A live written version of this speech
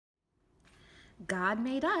God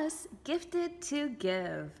made us gifted to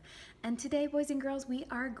give. And today, boys and girls, we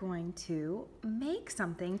are going to make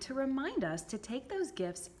something to remind us to take those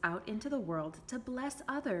gifts out into the world to bless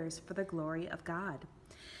others for the glory of God.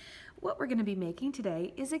 What we're going to be making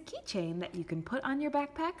today is a keychain that you can put on your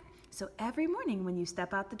backpack, so every morning when you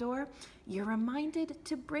step out the door, you're reminded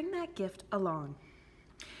to bring that gift along.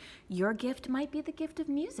 Your gift might be the gift of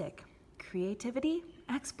music, creativity,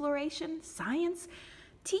 exploration, science,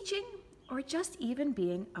 teaching, or just even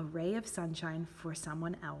being a ray of sunshine for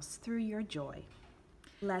someone else through your joy.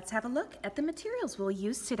 Let's have a look at the materials we'll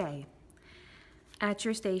use today. At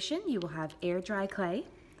your station, you will have air dry clay,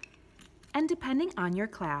 and depending on your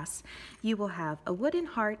class, you will have a wooden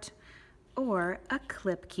heart or a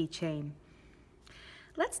clip keychain.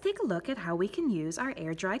 Let's take a look at how we can use our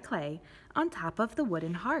air dry clay on top of the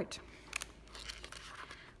wooden heart.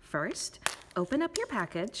 First, open up your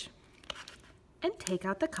package and take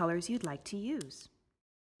out the colors you'd like to use.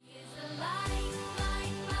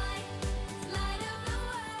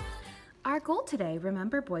 Our goal today,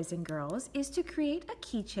 remember boys and girls, is to create a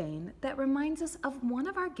keychain that reminds us of one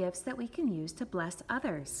of our gifts that we can use to bless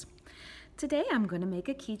others. Today I'm going to make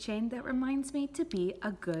a keychain that reminds me to be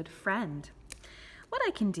a good friend. What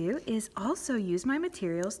I can do is also use my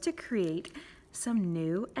materials to create some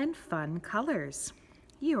new and fun colors.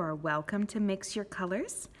 You are welcome to mix your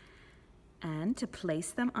colors and to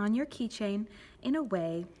place them on your keychain in a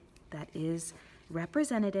way that is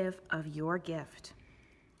representative of your gift.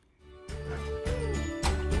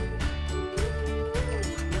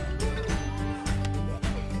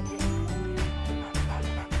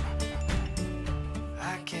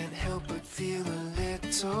 I can't help but feel a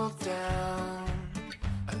little down,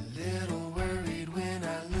 a little worried when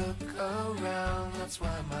I look around. That's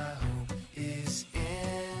why my hope is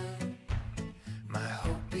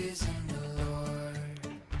in the Lord.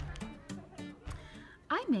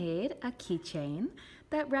 I made a keychain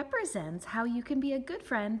that represents how you can be a good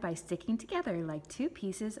friend by sticking together like two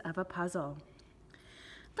pieces of a puzzle.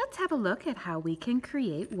 Let's have a look at how we can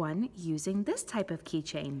create one using this type of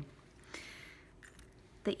keychain.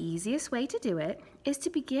 The easiest way to do it is to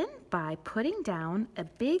begin by putting down a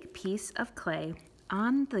big piece of clay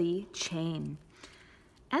on the chain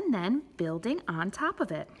and then building on top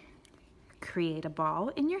of it. Create a ball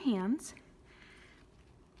in your hands,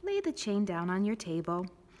 lay the chain down on your table,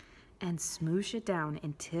 and smoosh it down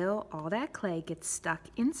until all that clay gets stuck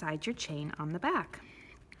inside your chain on the back.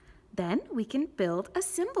 Then we can build a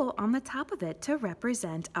symbol on the top of it to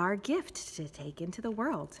represent our gift to take into the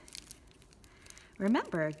world.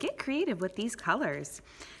 Remember, get creative with these colors.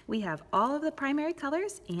 We have all of the primary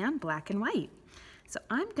colors and black and white. So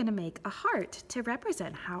I'm going to make a heart to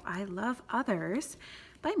represent how I love others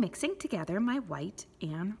by mixing together my white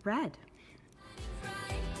and red.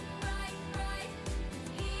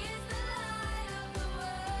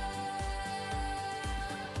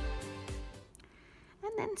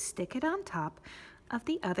 And then stick it on top of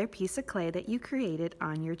the other piece of clay that you created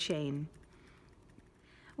on your chain.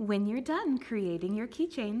 When you're done creating your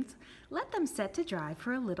keychains, let them set to dry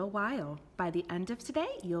for a little while. By the end of today,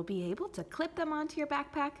 you'll be able to clip them onto your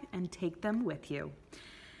backpack and take them with you.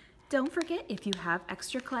 Don't forget, if you have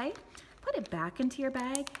extra clay, put it back into your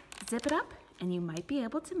bag, zip it up, and you might be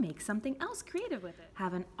able to make something else creative with it.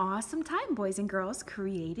 Have an awesome time, boys and girls,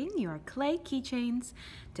 creating your clay keychains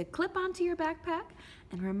to clip onto your backpack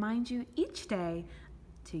and remind you each day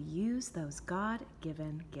to use those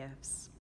God-given gifts.